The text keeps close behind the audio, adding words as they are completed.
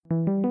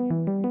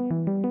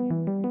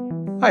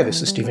Hi,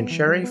 this is Stephen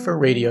Sherry for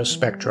Radio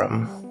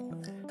Spectrum.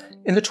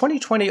 In the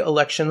 2020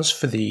 elections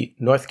for the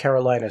North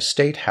Carolina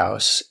State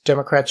House,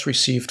 Democrats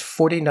received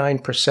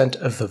 49%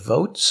 of the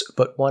votes,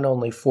 but won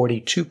only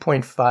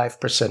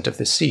 42.5% of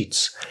the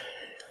seats.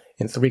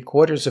 In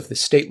 3/4 of the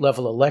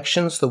state-level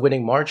elections, the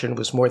winning margin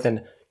was more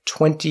than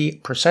 20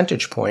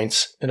 percentage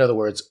points, in other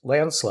words,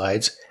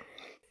 landslides,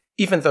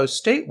 even though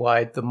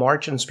statewide the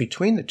margins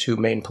between the two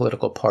main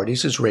political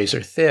parties is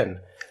razor thin.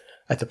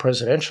 At the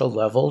presidential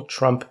level,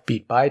 Trump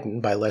beat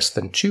Biden by less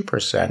than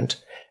 2%,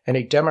 and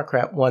a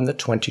Democrat won the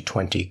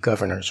 2020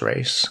 governor's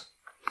race.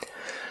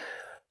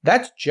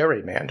 That's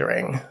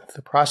gerrymandering,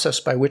 the process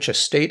by which a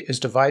state is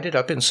divided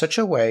up in such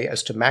a way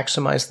as to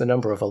maximize the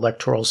number of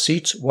electoral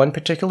seats one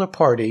particular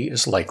party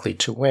is likely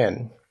to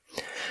win.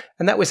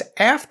 And that was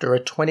after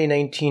a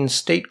 2019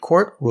 state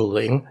court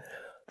ruling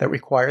that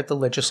required the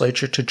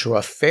legislature to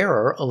draw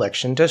fairer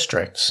election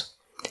districts.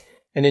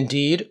 And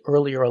indeed,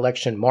 earlier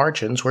election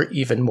margins were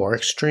even more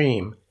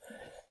extreme.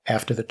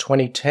 After the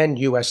 2010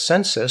 U.S.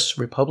 Census,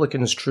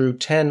 Republicans drew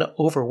 10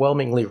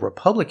 overwhelmingly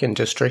Republican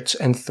districts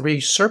and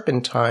 3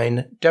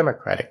 serpentine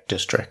Democratic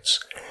districts.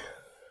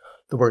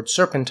 The word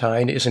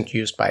serpentine isn't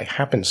used by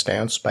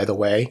happenstance, by the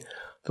way.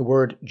 The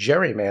word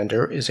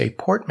gerrymander is a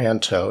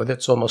portmanteau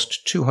that's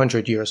almost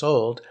 200 years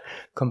old,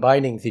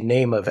 combining the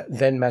name of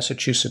then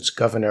Massachusetts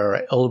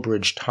Governor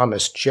Elbridge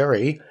Thomas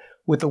Gerry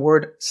with the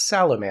word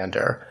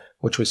salamander,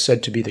 which was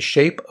said to be the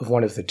shape of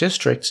one of the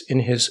districts in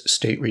his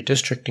state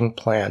redistricting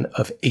plan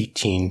of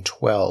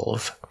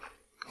 1812.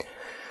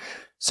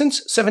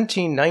 Since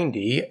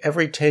 1790,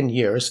 every 10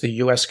 years, the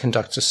U.S.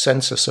 conducts a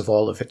census of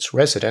all of its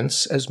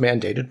residents, as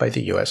mandated by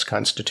the U.S.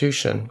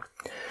 Constitution.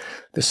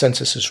 The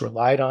census is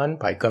relied on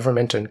by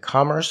government and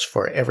commerce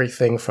for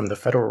everything from the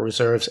Federal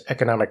Reserve's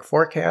economic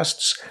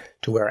forecasts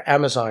to where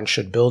Amazon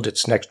should build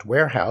its next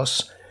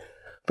warehouse,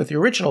 but the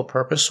original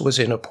purpose was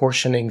in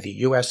apportioning the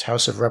U.S.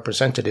 House of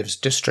Representatives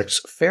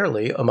districts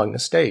fairly among the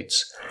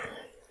states.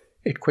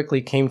 It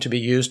quickly came to be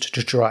used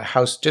to draw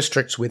House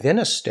districts within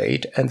a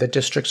state and the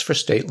districts for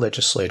state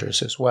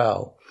legislators as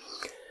well.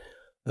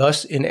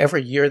 Thus, in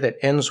every year that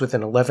ends with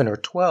an 11 or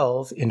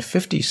 12, in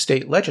 50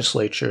 state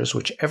legislatures,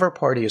 whichever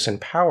party is in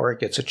power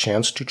gets a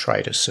chance to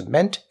try to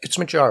cement its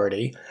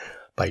majority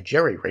by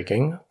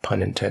jerry-rigging,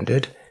 pun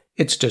intended,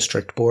 its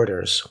district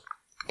borders.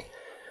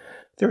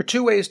 There are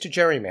 2 ways to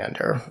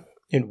gerrymander.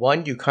 In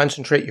one, you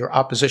concentrate your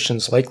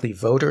opposition's likely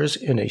voters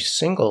in a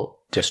single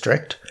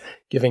district,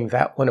 giving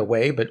that one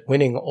away but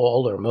winning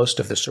all or most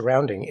of the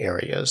surrounding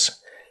areas.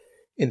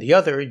 In the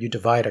other, you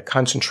divide a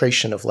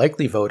concentration of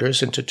likely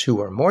voters into 2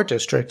 or more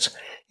districts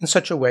in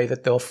such a way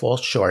that they'll fall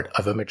short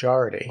of a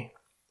majority.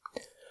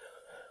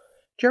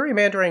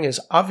 Gerrymandering is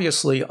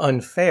obviously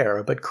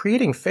unfair, but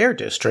creating fair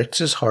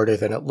districts is harder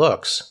than it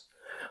looks.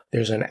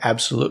 There's an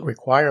absolute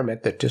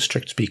requirement that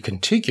districts be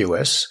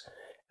contiguous,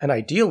 and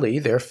ideally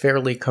they're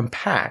fairly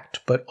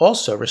compact, but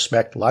also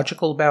respect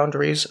logical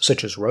boundaries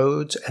such as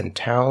roads and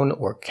town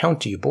or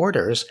county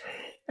borders,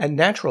 and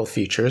natural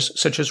features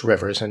such as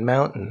rivers and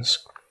mountains.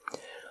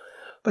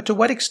 But to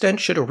what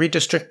extent should a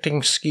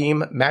redistricting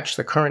scheme match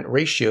the current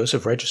ratios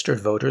of registered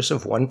voters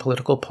of one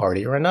political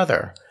party or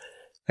another?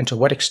 And to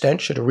what extent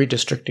should a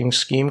redistricting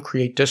scheme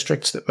create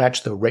districts that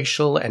match the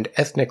racial and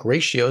ethnic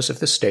ratios of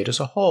the state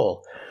as a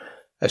whole,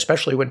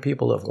 especially when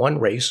people of one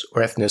race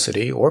or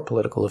ethnicity or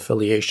political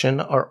affiliation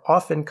are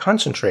often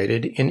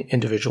concentrated in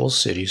individual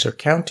cities or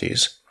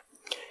counties?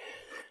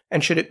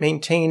 And should it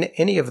maintain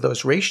any of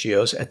those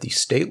ratios at the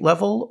state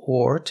level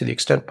or, to the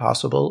extent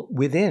possible,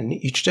 within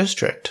each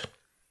district?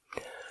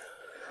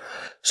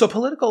 So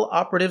political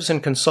operatives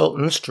and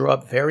consultants draw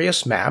up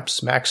various maps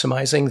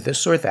maximizing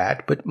this or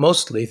that, but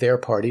mostly their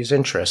party's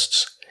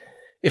interests.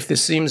 If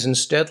this seems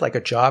instead like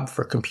a job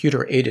for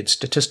computer-aided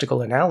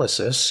statistical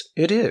analysis,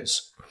 it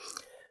is.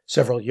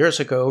 Several years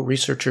ago,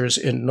 researchers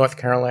in North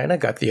Carolina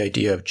got the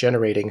idea of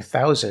generating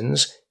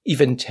thousands,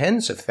 even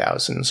tens of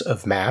thousands,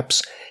 of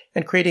maps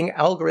and creating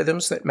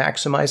algorithms that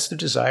maximize the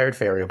desired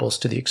variables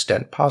to the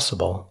extent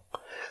possible.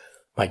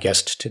 My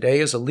guest today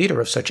is a leader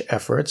of such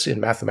efforts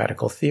in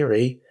mathematical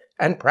theory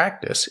and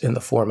practice in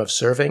the form of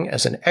serving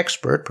as an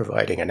expert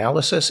providing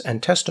analysis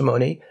and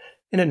testimony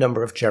in a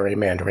number of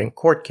gerrymandering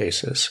court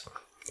cases.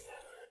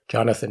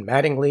 Jonathan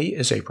Mattingly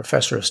is a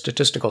professor of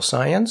statistical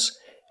science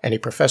and a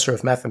professor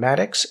of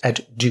mathematics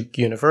at Duke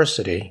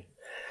University.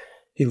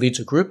 He leads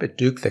a group at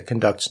Duke that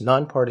conducts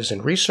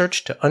nonpartisan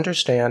research to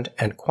understand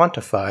and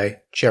quantify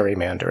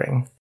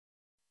gerrymandering.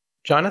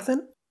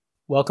 Jonathan,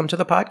 welcome to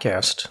the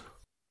podcast.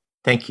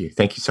 Thank you.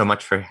 Thank you so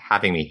much for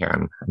having me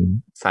here.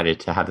 I'm excited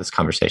to have this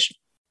conversation.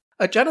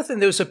 Jonathan,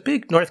 there was a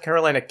big North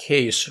Carolina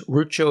case,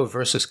 Rucho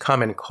versus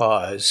Common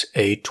Cause.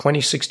 A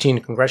 2016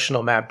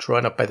 congressional map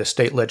drawn up by the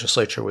state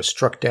legislature was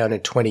struck down in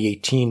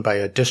 2018 by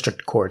a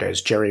district court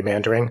as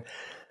gerrymandering.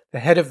 The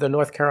head of the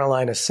North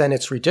Carolina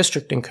Senate's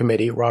redistricting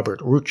committee,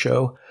 Robert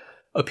Rucho,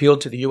 appealed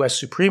to the U.S.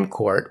 Supreme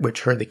Court,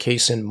 which heard the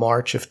case in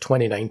March of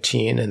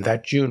 2019, and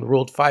that June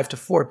ruled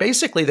 5-4,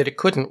 basically that it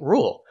couldn't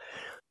rule,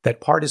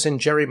 that partisan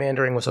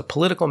gerrymandering was a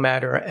political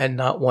matter and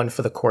not one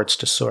for the courts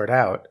to sort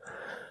out.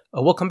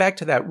 We'll come back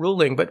to that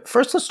ruling, but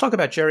first let's talk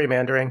about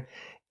gerrymandering.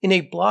 In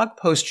a blog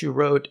post you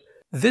wrote,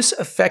 this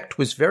effect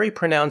was very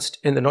pronounced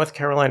in the North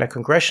Carolina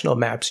congressional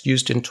maps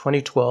used in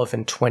 2012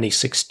 and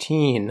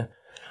 2016.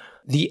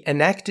 The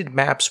enacted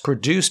maps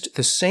produced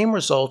the same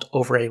result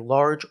over a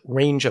large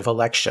range of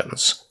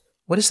elections.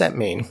 What does that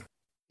mean?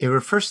 It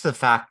refers to the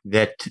fact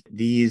that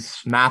these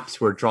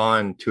maps were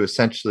drawn to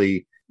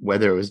essentially,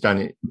 whether it was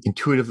done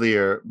intuitively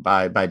or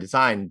by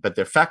design, but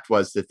the effect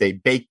was that they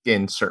baked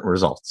in certain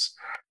results.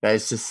 That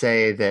is to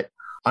say that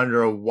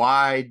under a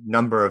wide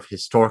number of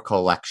historical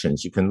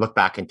elections, you can look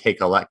back and take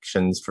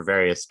elections for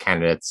various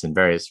candidates in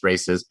various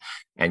races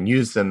and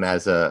use them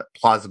as a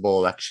plausible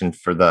election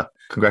for the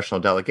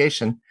congressional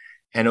delegation.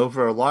 And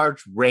over a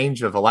large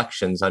range of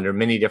elections under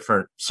many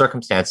different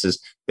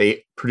circumstances,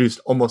 they produced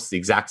almost the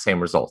exact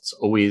same results,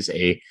 always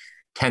a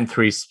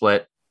 10-3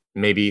 split,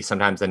 maybe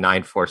sometimes a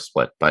 9-4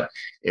 split. But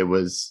it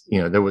was,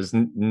 there was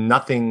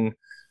nothing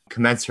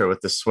commensurate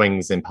with the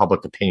swings in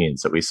public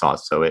opinions that we saw.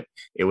 So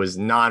it was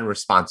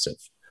non-responsive.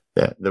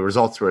 The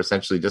results were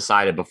essentially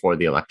decided before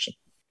the election.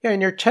 Yeah,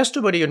 in your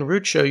testimony in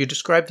Root Show, you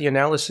described the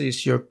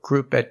analyses your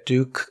group at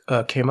Duke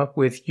came up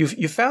with.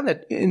 You found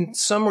that in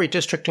some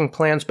redistricting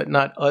plans, but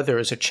not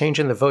others, a change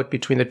in the vote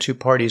between the two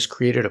parties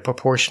created a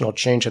proportional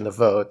change in the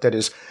vote. That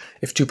is,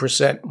 if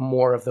 2%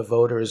 more of the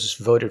voters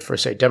voted for,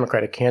 say,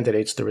 Democratic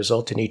candidates, the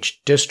result in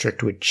each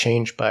district would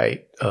change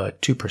by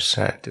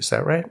 2%. Is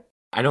that right?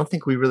 I don't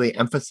think we really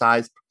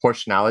emphasize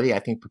proportionality. I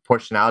think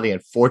proportionality,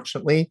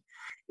 unfortunately,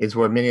 is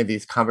where many of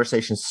these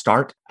conversations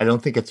start. I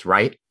don't think it's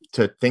right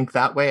to think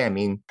that way. I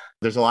mean,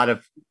 there's a lot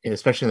of,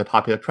 especially in the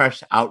popular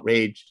press,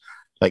 outrage,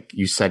 like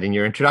you said in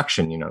your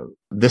introduction,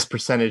 this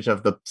percentage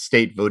of the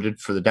state voted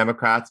for the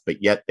Democrats,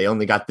 but yet they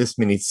only got this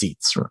many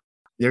seats.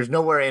 There's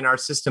nowhere in our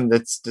system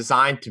that's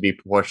designed to be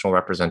proportional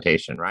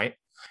representation, right?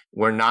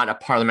 We're not a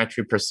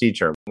parliamentary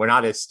procedure. We're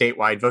not a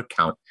statewide vote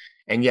count.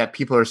 And yet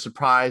people are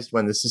surprised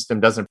when the system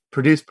doesn't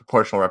produce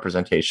proportional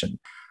representation.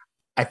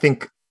 I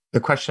think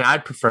the question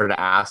I'd prefer to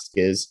ask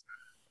is,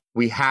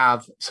 we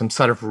have some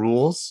set of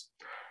rules,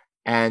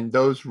 and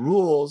those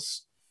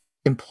rules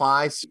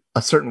implies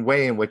a certain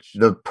way in which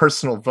the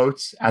personal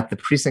votes at the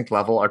precinct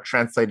level are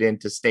translated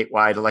into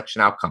statewide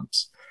election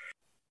outcomes.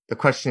 The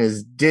question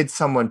is, did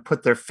someone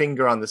put their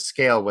finger on the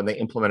scale when they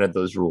implemented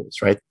those rules,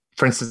 right?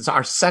 For instance,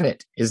 our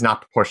Senate is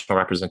not proportional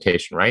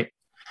representation, right?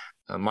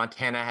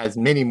 Montana has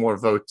many more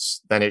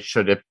votes than it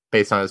should have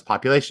based on its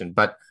population,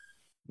 but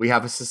we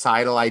have a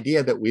societal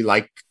idea that we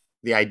like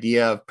the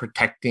idea of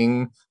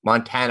protecting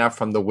Montana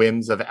from the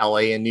whims of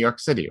LA and New York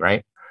City,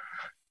 right?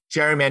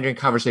 Gerrymandering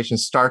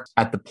conversations start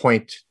at the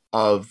point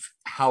of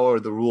how are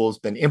the rules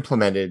been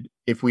implemented.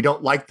 If we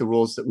don't like the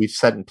rules that we've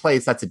set in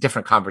place, that's a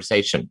different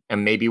conversation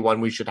and maybe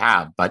one we should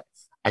have. But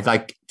I'd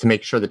like to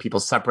make sure that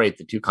people separate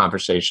the two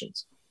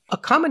conversations. A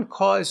Common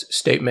Cause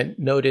statement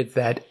noted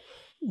that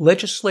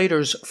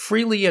legislators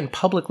freely and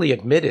publicly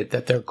admitted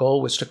that their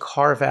goal was to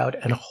carve out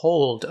and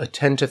hold a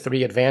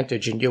 10-3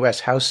 advantage in U.S.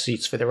 House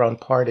seats for their own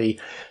party,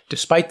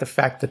 despite the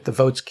fact that the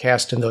votes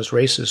cast in those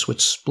races would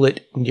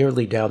split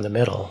nearly down the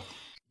middle.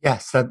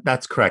 Yes,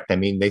 that's correct. I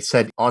mean, they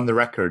said on the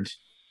record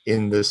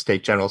in the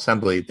State General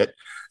Assembly that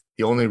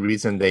the only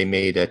reason they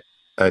made a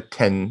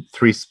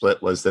 10-3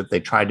 split was that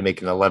they tried to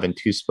make an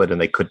 11-2 split and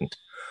they couldn't.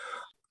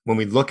 When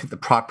we look at the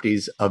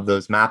properties of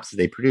those maps that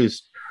they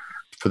produced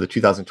for the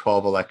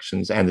 2012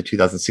 elections and the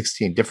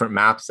 2016 different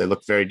maps, they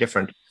look very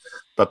different,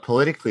 but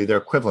politically they're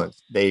equivalent.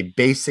 They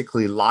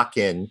basically lock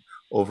in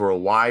over a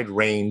wide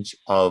range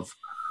of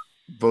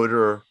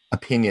voter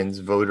opinions,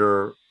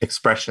 voter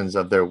expressions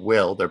of their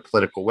will, their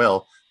political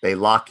will. They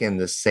lock in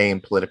the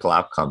same political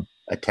outcome,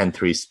 a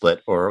 10-3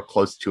 split or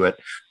close to it,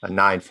 a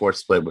 9-4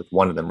 split with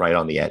one of them right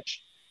on the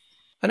edge.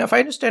 And if I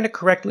understand it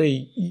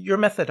correctly, your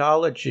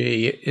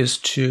methodology is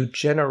to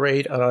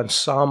generate an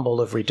ensemble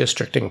of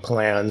redistricting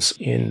plans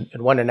in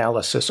one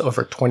analysis,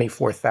 over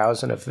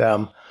 24,000 of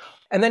them,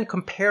 and then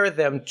compare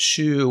them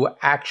to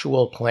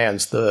actual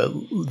plans,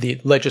 the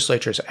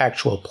legislature's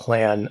actual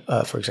plan,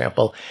 for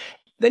example.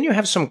 Then you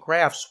have some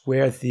graphs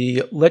where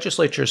the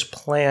legislature's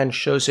plan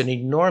shows an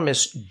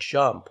enormous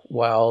jump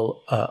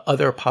while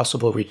other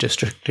possible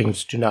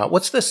redistrictings do not.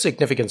 What's the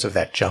significance of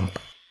that jump?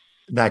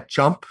 That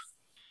jump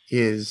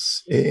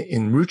is,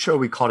 in Root Show,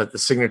 we called it the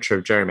signature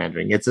of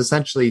gerrymandering. It's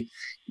essentially,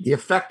 the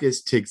effect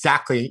is to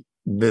exactly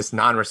this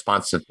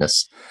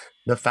non-responsiveness.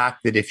 The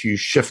fact that if you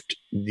shift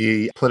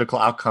the political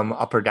outcome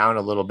up or down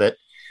a little bit,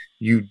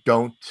 you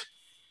don't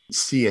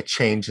see a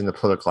change in the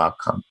political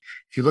outcome.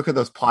 If you look at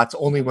those plots,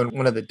 only when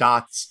one of the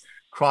dots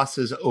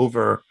crosses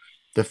over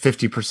the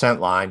 50%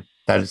 line,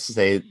 that is to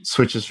say,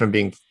 switches from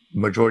being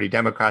majority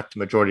Democrat to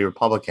majority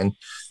Republican,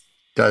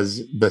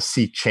 does the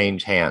seat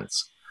change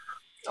hands.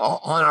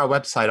 On our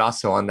website,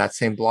 also on that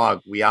same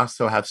blog, we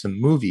also have some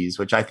movies,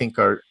 which I think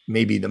are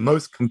maybe the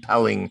most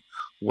compelling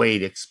way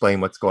to explain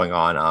what's going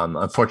on.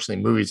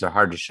 Unfortunately, movies are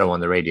hard to show on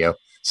the radio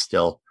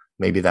still.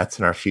 Maybe that's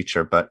in our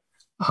future, but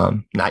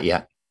not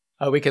yet.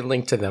 We can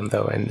link to them,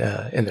 though, in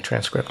the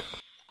transcript.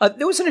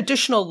 There was an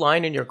additional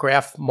line in your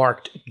graph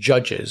marked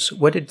judges.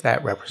 What did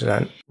that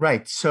represent?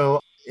 Right. So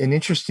an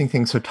interesting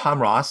thing. So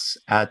Tom Ross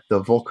at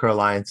the Volcker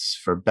Alliance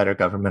for Better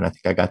Government, I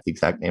think I got the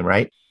exact name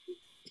right.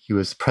 He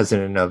was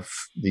president of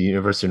the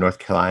University of North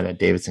Carolina,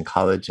 Davidson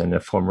College, and a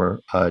former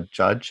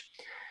judge.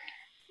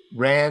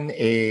 Ran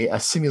a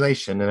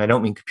simulation, and I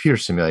don't mean computer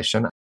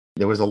simulation.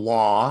 There was a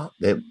law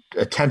that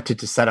attempted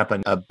to set up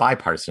a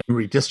bipartisan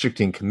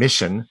redistricting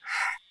commission,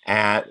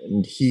 and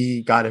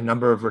he got a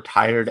number of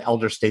retired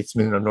elder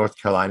statesmen of North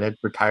Carolina,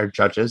 retired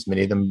judges,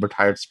 many of them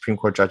retired Supreme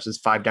Court judges,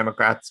 5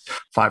 Democrats,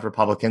 5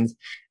 Republicans,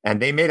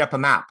 and they made up a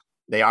map.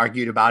 They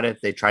argued about it.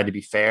 They tried to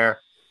be fair.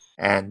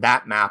 And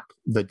that map,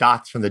 the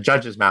dots from the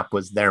judges' map,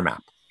 was their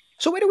map.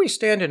 So where do we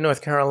stand in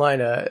North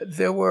Carolina?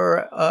 There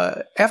were,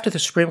 after the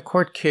Supreme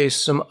Court case,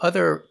 some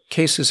other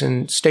cases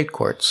in state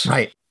courts.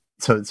 Right.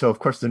 So of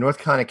course, the North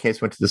Carolina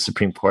case went to the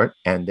Supreme Court.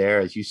 And there,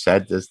 as you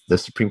said, the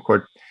Supreme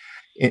Court,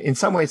 in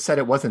some ways, said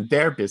it wasn't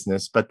their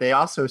business, but they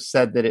also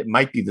said that it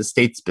might be the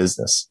state's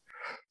business.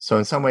 So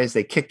in some ways,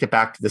 they kicked it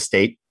back to the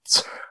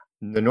states.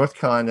 The North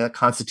Carolina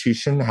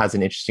Constitution has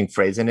an interesting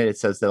phrase in it. It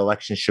says that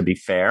elections should be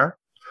fair.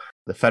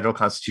 The federal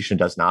Constitution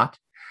does not.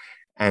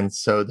 And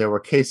so there were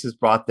cases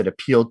brought that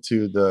appealed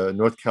to the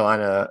North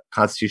Carolina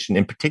Constitution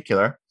in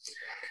particular.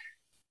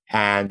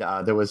 And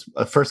there was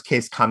a first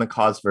case, Common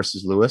Cause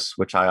versus Lewis,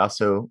 which I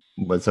also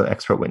was an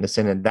expert witness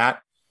in. And that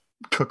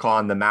took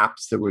on the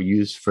maps that were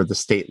used for the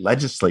state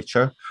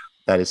legislature.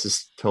 That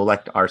is to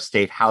elect our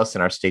state house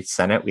and our state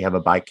senate. We have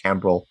a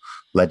bicameral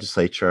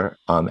legislature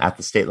at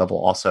the state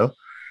level also.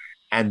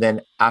 And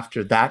then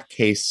after that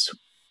case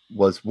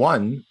was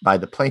won by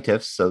the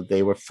plaintiffs, so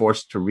they were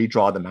forced to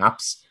redraw the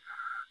maps.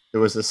 There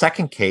was a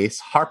second case,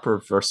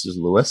 Harper versus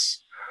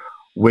Lewis,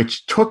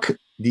 which took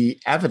the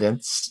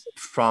evidence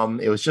from,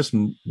 it was just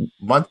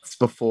months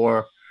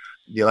before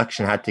the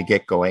election had to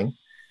get going,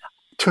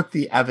 took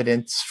the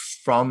evidence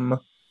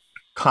from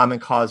Common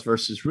Cause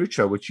versus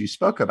Rucho, which you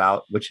spoke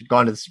about, which had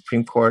gone to the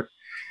Supreme Court,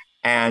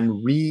 and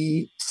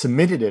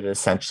resubmitted it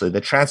essentially, the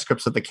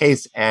transcripts of the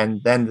case.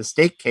 And then the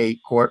state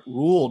court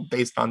ruled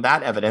based on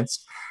that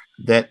evidence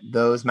that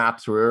those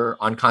maps were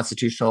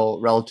unconstitutional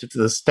relative to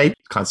the state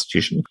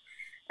constitution.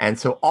 And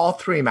so all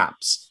 3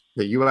 maps,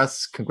 the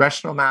U.S.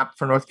 congressional map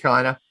for North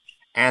Carolina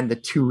and the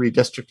 2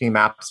 redistricting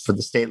maps for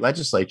the state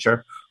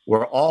legislature,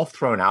 were all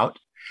thrown out,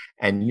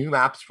 and new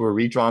maps were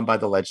redrawn by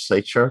the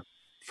legislature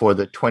for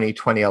the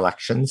 2020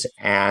 elections.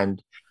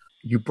 And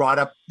you brought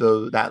up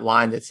that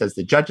line that says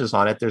the judges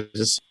on it. There's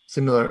a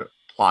similar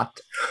plot,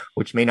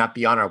 which may not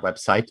be on our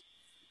website,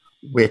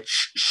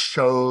 which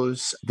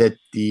shows that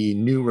the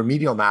new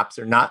remedial maps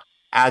are not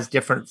as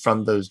different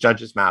from those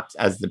judges' maps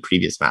as the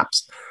previous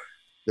maps.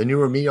 The new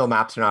remedial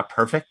maps are not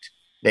perfect.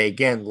 They,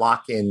 again,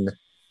 lock in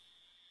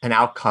an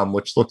outcome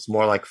which looks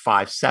more like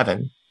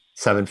 5-7,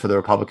 7 for the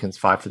Republicans,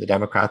 5 for the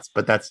Democrats,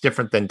 but that's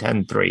different than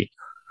 10-3.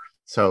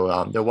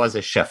 So there was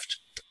a shift,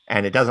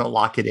 and it doesn't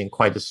lock it in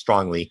quite as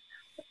strongly,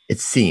 it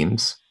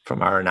seems,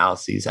 from our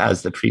analyses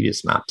as the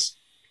previous maps.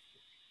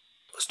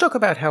 Let's talk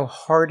about how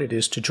hard it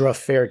is to draw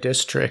fair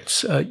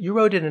districts. You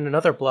wrote it in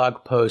another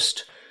blog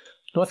post.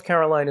 North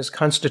Carolina's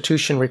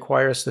constitution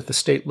requires that the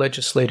state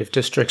legislative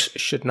districts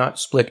should not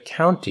split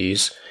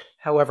counties.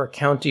 However,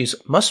 counties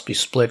must be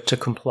split to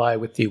comply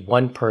with the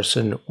one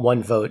person,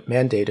 one vote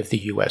mandate of the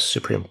U.S.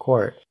 Supreme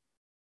Court.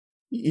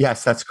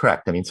 Yes, that's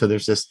correct. I mean, so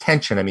there's this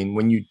tension. I mean,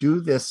 when you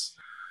do this,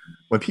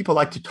 when people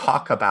like to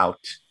talk about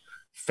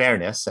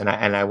fairness, and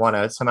I want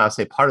to somehow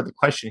say part of the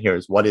question here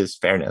is, what is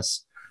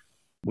fairness?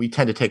 We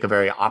tend to take a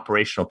very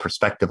operational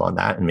perspective on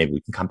that, and maybe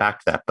we can come back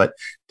to that. But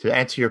to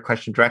answer your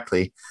question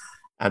directly,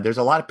 there's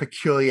a lot of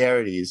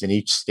peculiarities in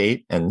each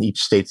state and each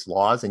state's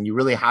laws, and you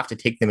really have to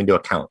take them into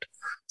account.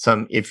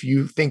 If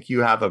you think you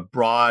have a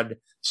broad,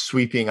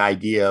 sweeping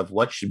idea of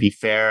what should be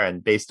fair,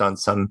 and based on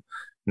some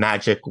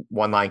magic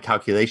one-line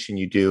calculation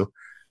you do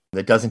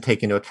that doesn't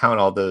take into account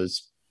all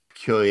those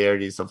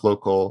peculiarities of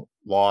local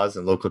laws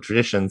and local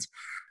traditions,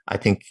 I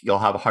think you'll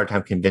have a hard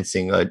time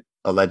convincing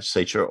a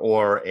legislature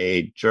or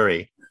a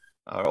jury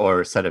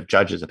or a set of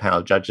judges, a panel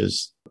of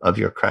judges, of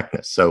your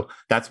correctness. So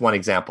that's one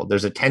example.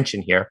 There's a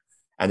tension here,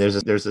 and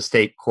there's a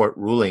state court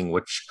ruling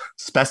which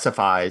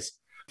specifies,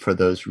 for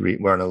those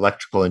we're an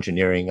electrical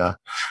engineering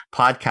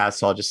podcast,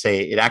 so I'll just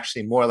say it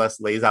actually more or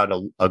less lays out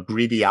a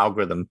greedy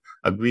algorithm,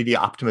 a greedy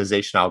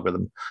optimization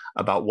algorithm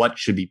about what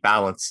should be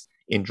balanced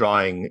in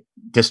drawing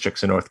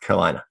districts in North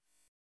Carolina.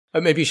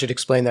 Maybe you should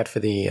explain that for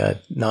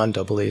the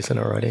non-double-E's in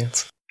our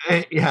audience.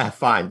 Yeah,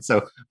 fine.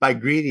 So by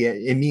greedy,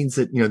 it means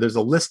that, there's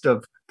a list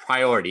of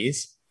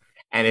priorities,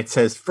 and it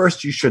says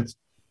first you should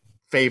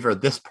favor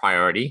this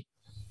priority.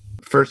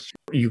 First,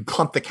 you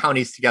clump the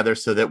counties together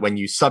so that when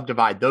you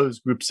subdivide those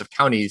groups of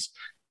counties,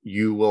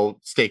 you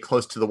will stay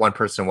close to the one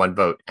person, one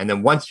vote. And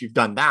then once you've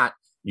done that,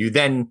 you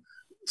then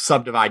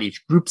subdivide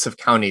each groups of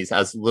counties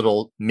as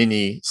little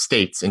mini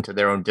states into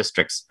their own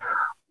districts,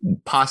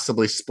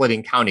 possibly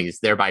splitting counties,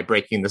 thereby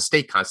breaking the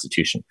state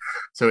constitution.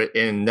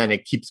 And then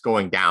it keeps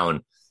going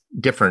down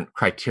different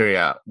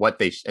criteria,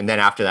 and then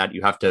after that,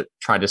 you have to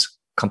try to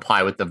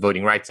comply with the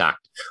Voting Rights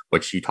Act,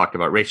 which you talked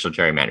about racial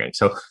gerrymandering.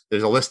 So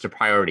there's a list of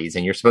priorities,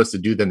 and you're supposed to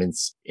do them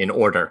in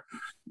order.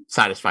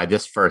 Satisfy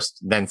this first,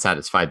 then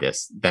satisfy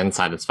this, then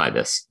satisfy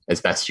this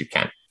as best you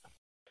can.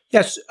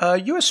 Yes,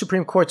 U.S.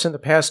 Supreme Courts in the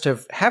past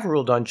have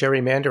ruled on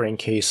gerrymandering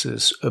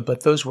cases,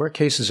 but those were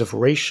cases of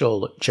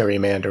racial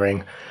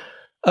gerrymandering.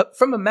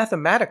 From a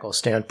mathematical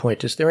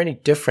standpoint, is there any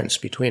difference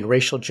between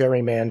racial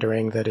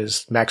gerrymandering, that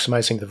is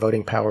maximizing the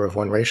voting power of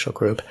one racial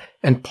group,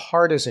 and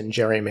partisan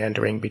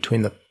gerrymandering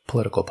between the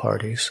political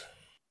parties?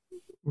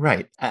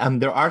 Right.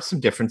 There are some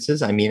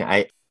differences. I mean,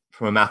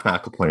 from a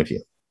mathematical point of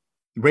view,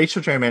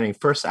 racial gerrymandering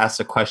first asks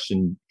the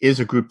question, is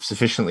a group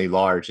sufficiently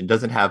large and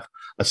doesn't have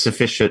a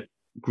sufficient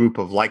group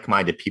of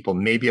like-minded people,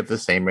 maybe of the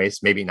same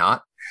race, maybe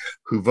not,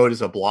 who vote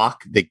as a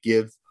block that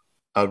give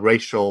a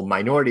racial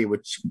minority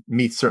which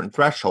meets certain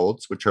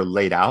thresholds, which are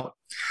laid out,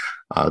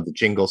 the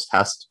Jingles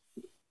test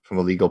from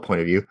a legal point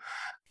of view,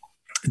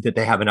 that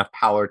they have enough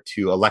power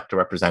to elect a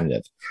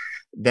representative.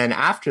 Then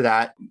after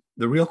that,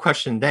 the real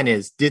question then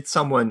is, did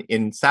someone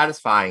in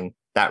satisfying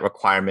that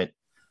requirement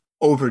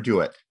overdo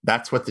it?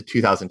 That's what the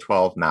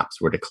 2012 maps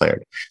were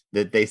declared.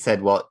 That they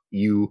said, well,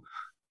 you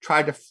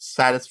tried to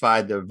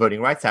satisfy the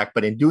Voting Rights Act,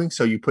 but in doing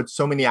so, you put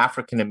so many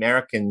African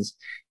Americans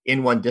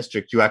in one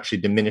district, you actually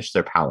diminished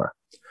their power.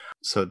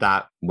 So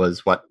that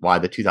was why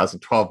the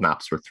 2012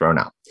 maps were thrown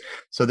out.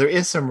 So there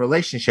is some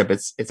relationship.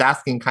 It's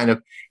asking kind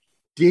of,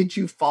 did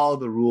you follow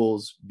the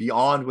rules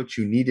beyond what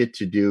you needed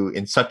to do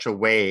in such a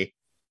way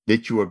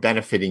that you were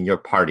benefiting your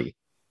party?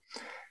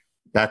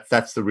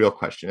 That's the real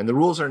question. And the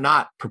rules are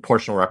not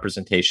proportional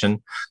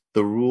representation.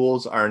 The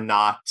rules are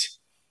not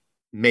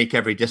make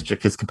every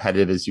district as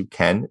competitive as you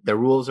can. The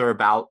rules are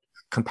about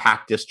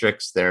compact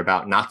districts. They're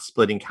about not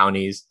splitting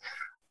counties.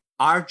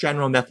 Our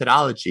general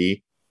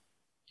methodology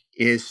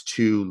is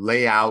to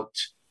lay out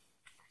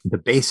the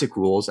basic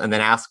rules and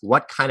then ask,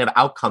 what kind of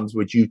outcomes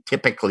would you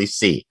typically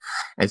see?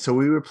 And so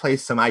we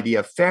replaced some idea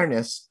of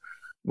fairness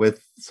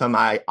with some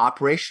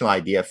operational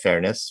idea of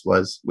fairness,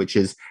 which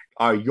is,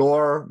 are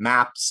your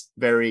maps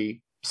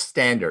very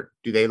standard?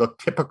 Do they look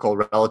typical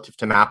relative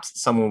to maps that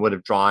someone would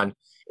have drawn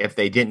if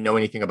they didn't know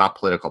anything about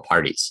political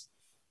parties?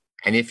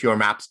 And if your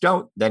maps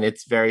don't, then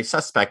it's very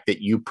suspect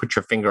that you put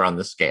your finger on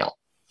the scale.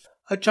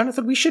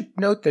 Jonathan, we should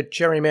note that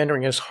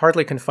gerrymandering is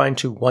hardly confined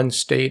to one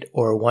state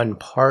or one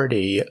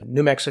party.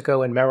 New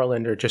Mexico and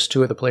Maryland are just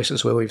two of the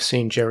places where we've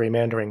seen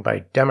gerrymandering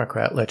by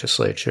Democrat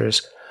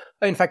legislatures.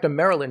 In fact, a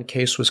Maryland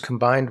case was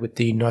combined with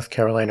the North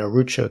Carolina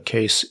Rucho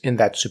case in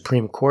that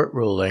Supreme Court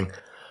ruling.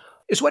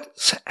 Is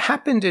what's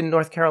happened in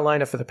North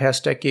Carolina for the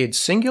past decade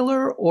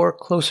singular or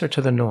closer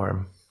to the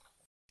norm?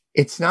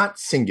 It's not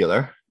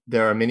singular.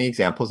 There are many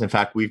examples. In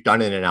fact, we've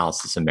done an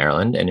analysis in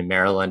Maryland, and in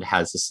Maryland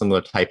has a similar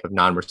type of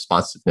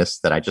non-responsiveness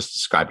that I just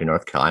described in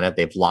North Carolina.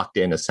 They've locked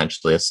in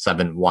essentially a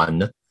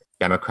 7-1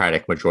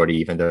 Democratic majority,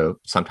 even though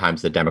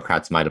sometimes the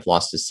Democrats might have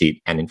lost a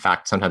seat. And in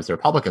fact, sometimes the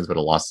Republicans would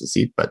have lost a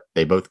seat, but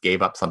they both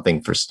gave up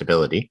something for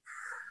stability.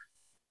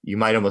 You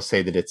might almost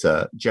say that it's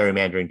a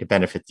gerrymandering to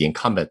benefit the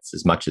incumbents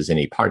as much as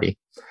any party.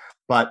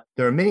 But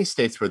there are many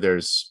states where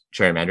there's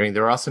gerrymandering.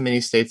 There are also many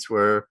states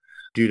where,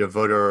 due to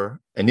voter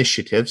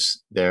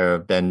initiatives, there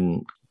have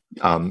been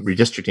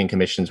redistricting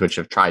commissions which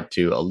have tried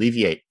to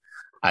alleviate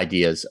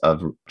ideas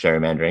of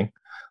gerrymandering.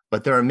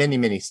 But there are many,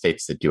 many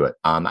states that do it.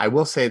 I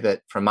will say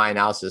that from my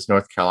analysis,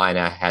 North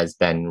Carolina has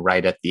been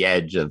right at the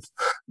edge of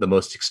the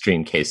most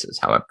extreme cases,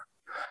 however.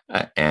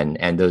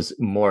 And those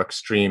more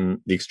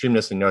extreme, the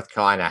extremeness in North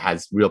Carolina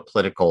has real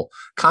political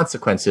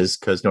consequences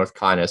because North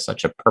Carolina is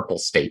such a purple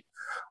state.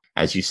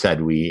 As you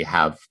said, we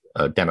have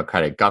a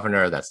Democratic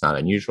governor. That's not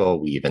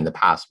unusual. We've in the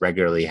past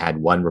regularly had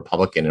one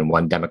Republican and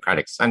one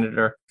Democratic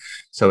senator.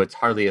 So it's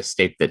hardly a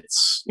state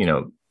that's,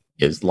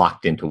 is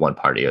locked into one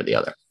party or the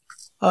other.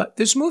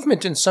 There's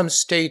movement in some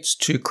states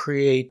to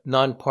create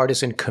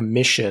nonpartisan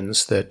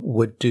commissions that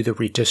would do the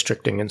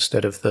redistricting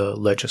instead of the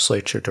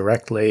legislature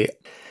directly.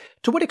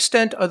 To what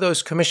extent are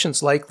those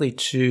commissions likely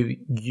to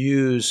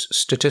use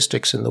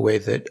statistics in the way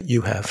that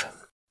you have?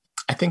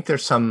 I think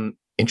there's some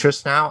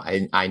interest now.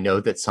 I know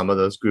that some of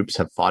those groups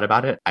have thought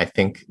about it. I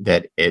think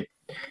that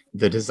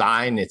the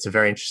design, it's a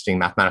very interesting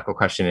mathematical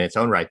question in its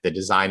own right, the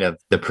design of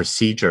the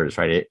procedures,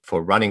 right,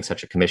 for running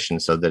such a commission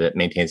so that it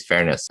maintains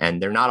fairness.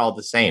 And they're not all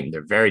the same.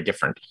 They're very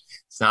different.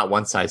 It's not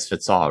one size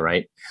fits all,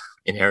 right?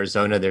 In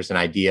Arizona, there's an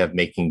idea of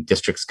making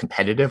districts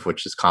competitive,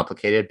 which is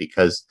complicated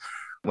because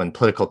when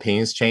political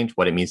opinions change,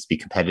 what it means to be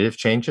competitive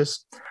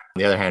changes. On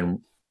the other hand,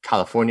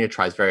 California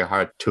tries very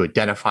hard to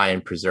identify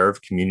and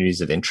preserve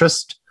communities of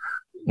interest,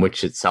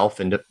 which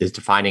itself is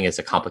defining as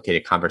a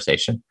complicated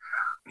conversation.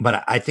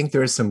 But I think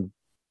there is some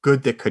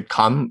good that could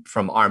come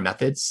from our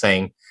methods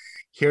saying,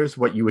 here's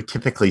what you would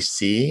typically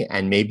see.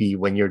 And maybe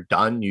when you're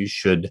done, you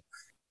should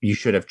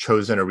have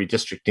chosen a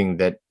redistricting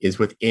that is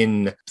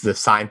within the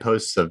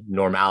signposts of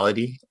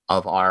normality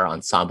of our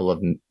ensemble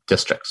of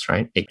districts,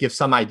 right? It gives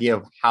some idea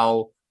of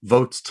how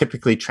votes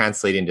typically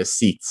translate into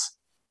seats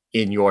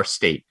in your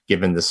state,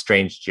 given the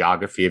strange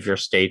geography of your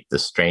state, the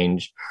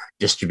strange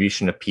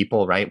distribution of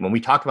people, right? When we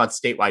talk about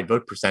statewide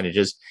vote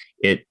percentages,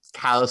 it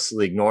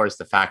callously ignores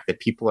the fact that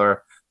people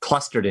are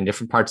clustered in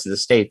different parts of the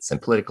states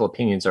and political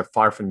opinions are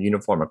far from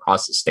uniform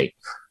across the state,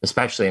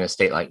 especially in a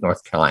state like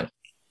North Carolina.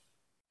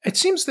 It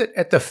seems that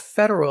at the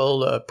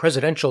federal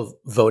presidential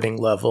voting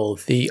level,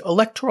 the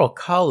Electoral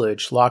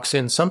College locks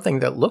in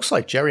something that looks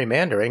like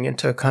gerrymandering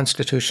into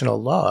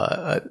constitutional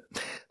law.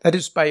 That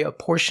is, by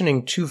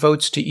apportioning 2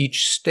 votes to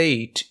each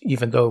state,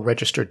 even though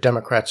registered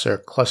Democrats are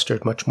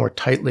clustered much more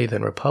tightly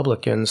than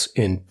Republicans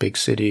in big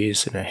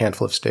cities, in a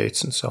handful of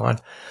states, and so on.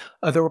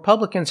 The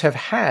Republicans have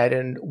had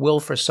and will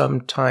for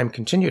some time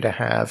continue to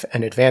have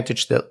an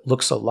advantage that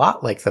looks a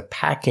lot like the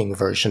packing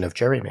version of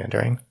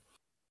gerrymandering.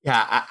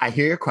 Yeah, I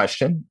hear your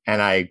question,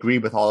 and I agree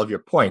with all of your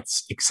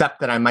points, except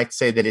that I might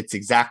say that it's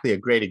exactly a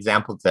great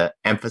example to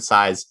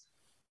emphasize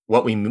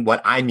what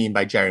I mean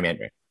by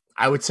gerrymandering.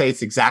 I would say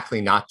it's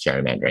exactly not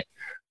gerrymandering.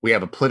 We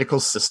have a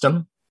political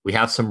system, we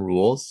have some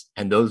rules,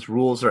 and those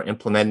rules are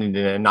implemented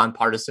in a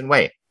nonpartisan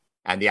way.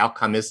 And the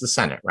outcome is the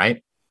Senate,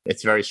 right?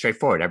 It's very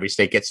straightforward. Every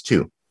state gets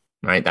 2,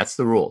 right? That's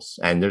the rules.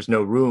 And there's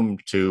no room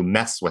to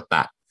mess with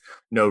that,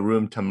 no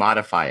room to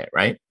modify it,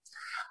 right?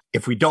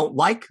 If we don't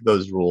like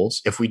those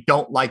rules, if we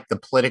don't like the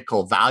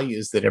political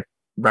values that it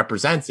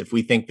represents, if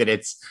we think that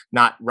it's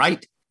not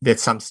right that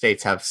some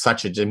states have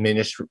such a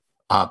diminished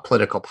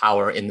political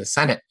power in the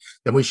Senate,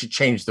 then we should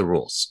change the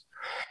rules.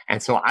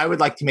 And so I would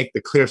like to make the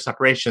clear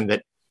separation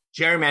that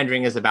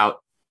gerrymandering is about,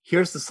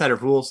 here's the set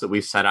of rules that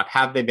we've set up.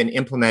 Have they been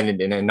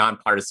implemented in a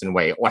nonpartisan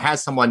way? Or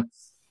has someone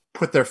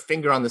put their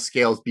finger on the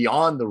scales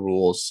beyond the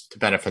rules to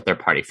benefit their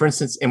party? For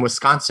instance, in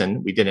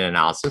Wisconsin, we did an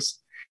analysis.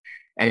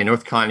 And in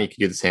North Carolina, you can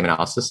do the same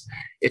analysis.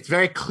 It's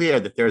very clear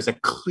that there's a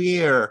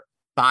clear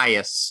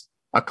bias,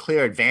 a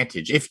clear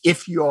advantage.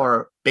 If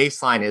your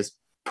baseline is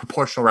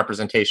proportional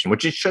representation,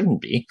 which it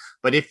shouldn't be,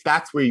 but if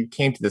that's where you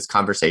came to this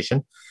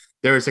conversation,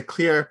 there is a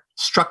clear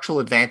structural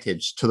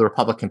advantage to the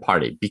Republican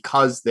Party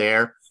because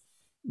their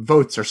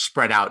votes are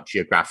spread out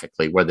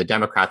geographically, where the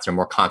Democrats are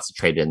more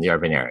concentrated in the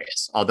urban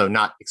areas, although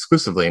not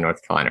exclusively in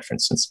North Carolina, for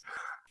instance.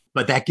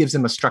 But that gives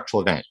them a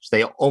structural advantage.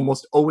 They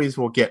almost always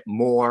will get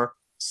more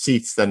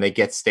seats than they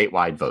get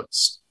statewide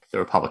votes, the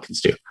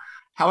Republicans do.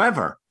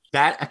 However,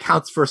 that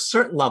accounts for a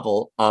certain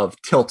level of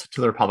tilt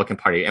to the Republican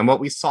Party. And what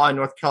we saw in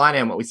North Carolina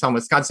and what we saw in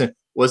Wisconsin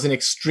was an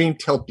extreme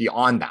tilt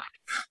beyond that.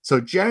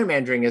 So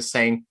gerrymandering is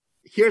saying,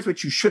 here's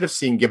what you should have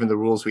seen given the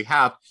rules we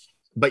have,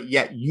 but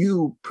yet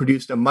you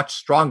produced a much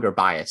stronger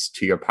bias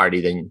to your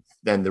party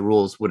than the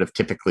rules would have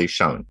typically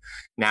shown.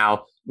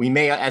 Now, we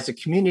may, as a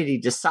community,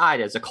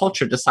 decide, as a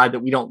culture, decide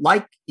that we don't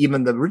like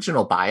even the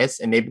original bias,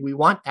 and maybe we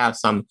want to have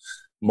some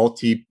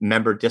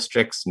multi-member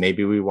districts.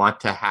 Maybe we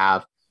want to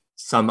have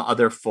some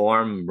other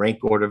form, rank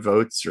order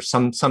votes, or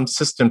some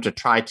system to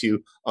try to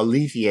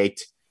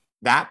alleviate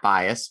that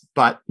bias.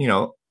 But,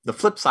 the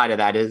flip side of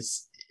that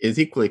is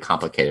equally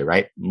complicated,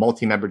 right?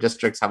 Multi-member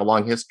districts have a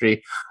long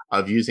history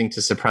of using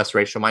to suppress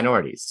racial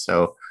minorities.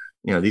 So,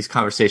 these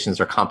conversations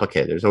are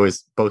complicated. There's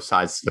always both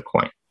sides to the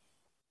coin.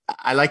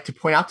 I like to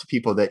point out to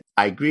people that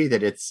I agree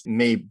that it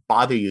may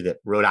bother you that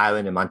Rhode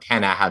Island and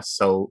Montana have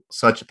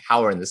such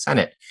power in the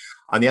Senate.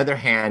 On the other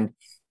hand,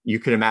 you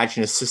could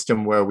imagine a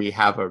system where we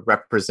have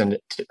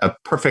a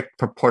perfect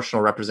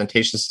proportional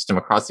representation system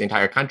across the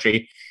entire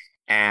country,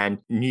 and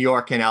New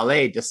York and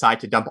LA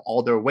decide to dump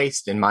all their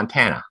waste in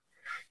Montana.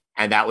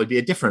 And that would be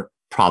a different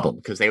problem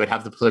because they would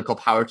have the political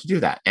power to do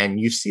that. And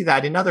you see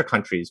that in other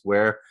countries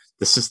where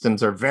the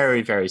systems are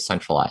very, very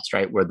centralized,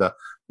 right? Where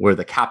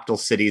the capital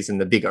cities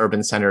and the big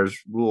urban centers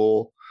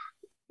rule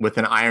with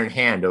an iron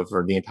hand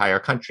over the entire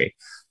country.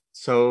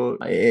 So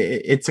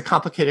it's a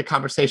complicated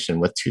conversation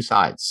with 2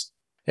 sides.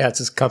 Yeah,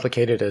 it's as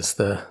complicated as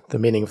the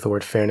meaning of the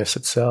word fairness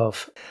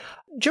itself.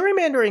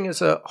 Gerrymandering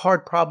is a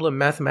hard problem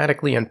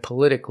mathematically and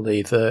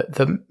politically.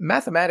 The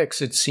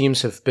mathematics, it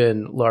seems, have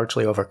been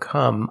largely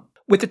overcome.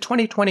 With the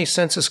 2020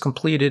 census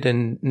completed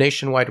and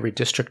nationwide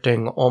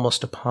redistricting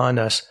almost upon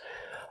us,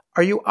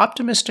 are you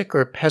optimistic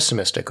or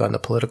pessimistic on the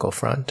political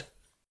front?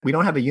 We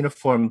don't have a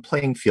uniform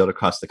playing field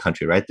across the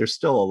country, right? There's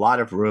still a lot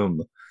of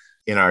room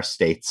in our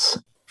states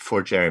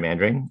for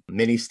gerrymandering.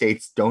 Many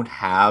states don't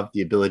have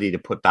the ability to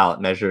put ballot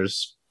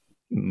measures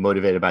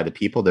motivated by the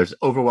people. There's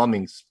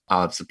overwhelming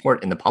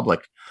support in the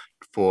public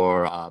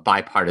for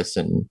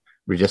bipartisan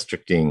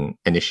redistricting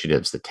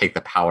initiatives that take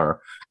the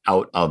power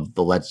out of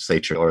the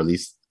legislature, or at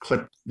least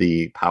clip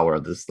the power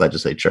of this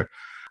legislature.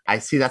 I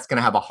see that's going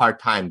to have a hard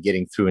time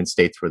getting through in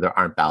states where there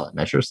aren't ballot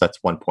measures. That's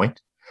one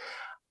point.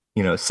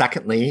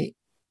 Secondly,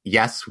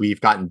 yes,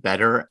 we've gotten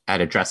better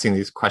at addressing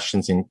these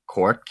questions in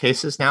court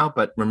cases now.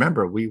 But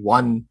remember, we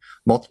won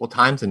multiple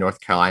times in North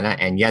Carolina,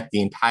 and yet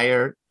the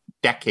entire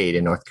decade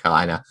in North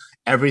Carolina,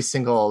 every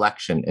single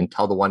election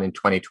until the one in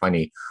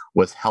 2020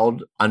 was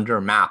held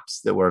under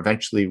maps that were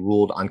eventually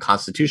ruled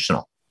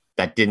unconstitutional.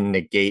 That didn't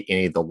negate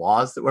any of the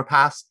laws that were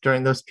passed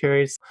during those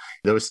periods.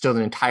 There was still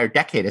an entire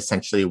decade,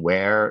 essentially,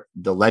 where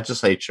the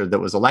legislature that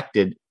was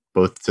elected,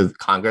 both to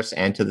Congress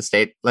and to the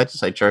state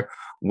legislature,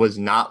 was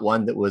not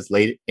one that was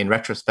late in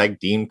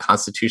retrospect deemed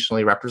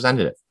constitutionally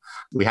representative.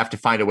 We have to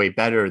find a way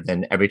better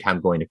than every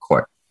time going to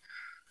court.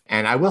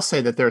 And I will say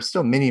that there are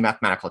still many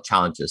mathematical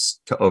challenges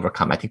to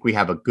overcome. I think we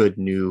have a good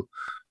new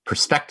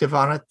perspective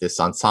on it. This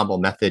ensemble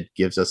method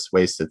gives us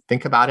ways to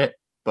think about it,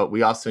 but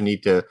we also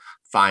need to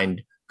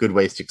find good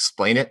ways to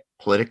explain it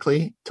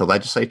politically to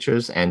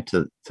legislatures and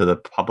to the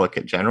public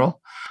in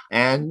general.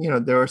 And,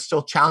 there are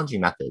still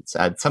challenging methods.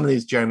 Some of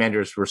these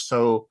gerrymanders were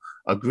so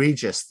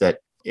egregious that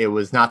it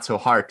was not so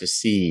hard to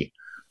see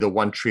the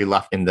one tree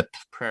left in the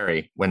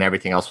prairie when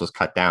everything else was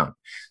cut down.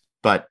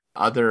 But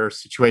other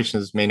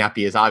situations may not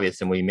be as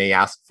obvious, and we may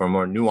ask for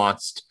more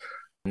nuanced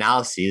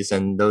analyses,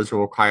 and those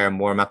will require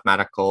more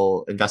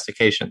mathematical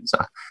investigations.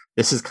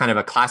 This is kind of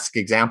a classic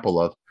example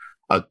of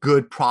a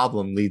good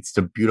problem leads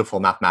to beautiful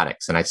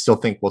mathematics. And I still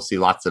think we'll see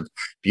lots of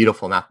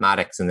beautiful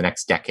mathematics in the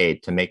next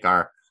decade to make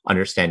our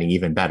understanding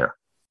even better.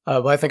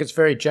 Well, I think it's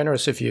very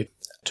generous of you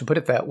to put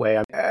it that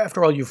way.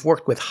 After all, you've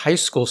worked with high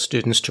school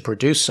students to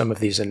produce some of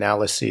these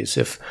analyses.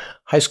 If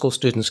high school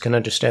students can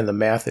understand the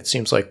math, it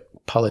seems like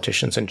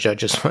politicians and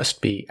judges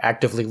must be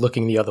actively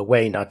looking the other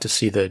way not to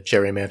see the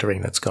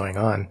gerrymandering that's going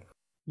on.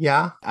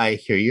 Yeah, I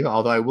hear you.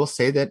 Although I will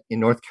say that in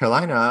North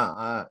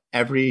Carolina,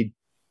 every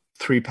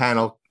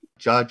 3-panel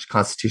judge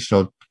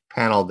constitutional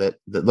panel that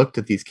looked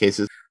at these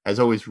cases has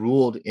always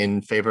ruled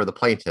in favor of the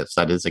plaintiffs,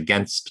 that is,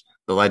 against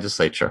the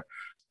legislature.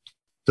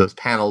 Those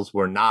panels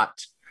were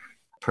not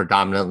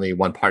predominantly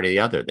one party or the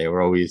other. They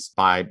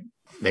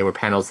were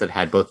panels that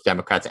had both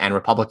Democrats and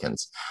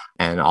Republicans.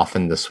 And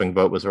often the swing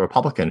vote was a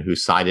Republican who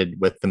sided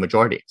with the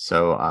majority.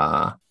 So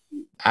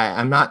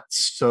I'm not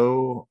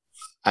so,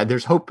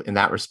 there's hope in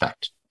that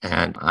respect.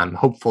 And I'm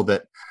hopeful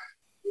that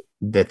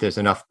there's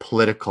enough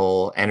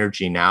political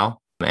energy now,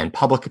 and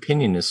public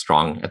opinion is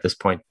strong at this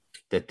point,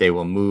 that they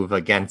will move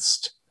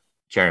against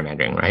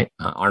gerrymandering, right?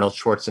 Arnold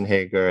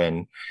Schwarzenegger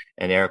and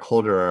Eric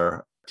Holder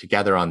are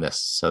together on this.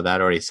 So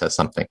that already says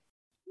something.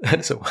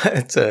 So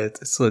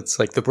it's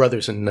like the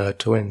brothers and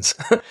twins.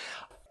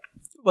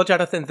 Well,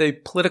 Jonathan, the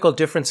political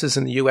differences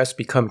in the U.S.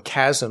 become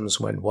chasms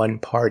when one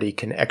party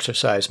can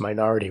exercise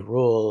minority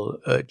rule.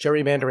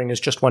 Gerrymandering is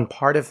just one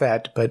part of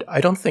that, but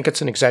I don't think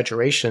it's an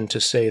exaggeration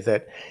to say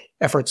that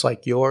efforts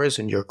like yours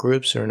and your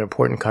groups are an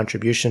important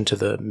contribution to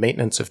the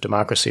maintenance of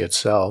democracy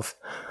itself.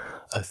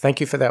 Thank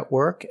you for that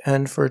work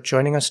and for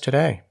joining us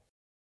today.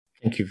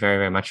 Thank you very,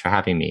 very much for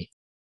having me.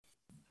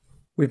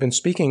 We've been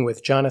speaking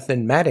with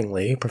Jonathan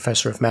Mattingly,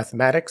 professor of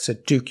mathematics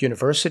at Duke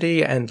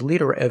University and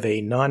leader of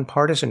a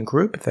nonpartisan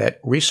group that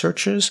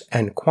researches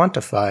and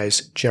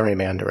quantifies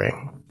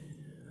gerrymandering.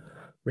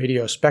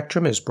 Radio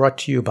Spectrum is brought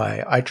to you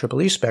by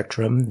IEEE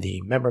Spectrum,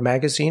 the member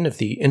magazine of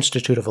the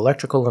Institute of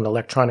Electrical and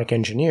Electronic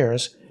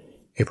Engineers,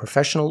 a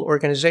professional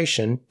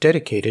organization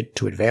dedicated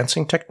to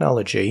advancing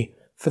technology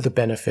for the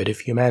benefit of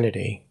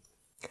humanity.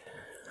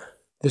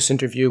 This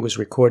interview was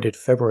recorded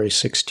February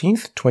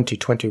 16th,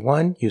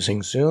 2021,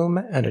 using Zoom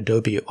and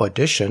Adobe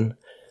Audition.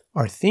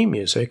 Our theme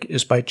music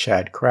is by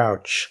Chad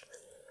Crouch.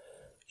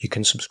 You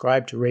can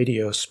subscribe to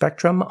Radio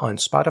Spectrum on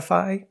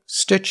Spotify,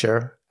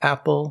 Stitcher,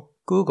 Apple,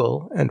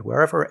 Google, and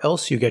wherever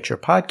else you get your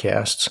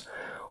podcasts,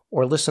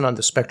 or listen on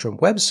the Spectrum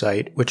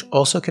website, which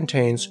also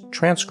contains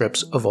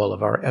transcripts of all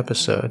of our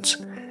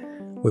episodes.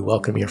 We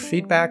welcome your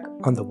feedback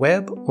on the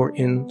web or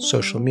in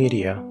social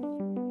media.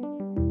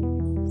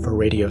 For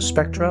Radio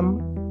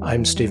Spectrum,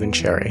 I'm Stephen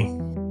Cherry.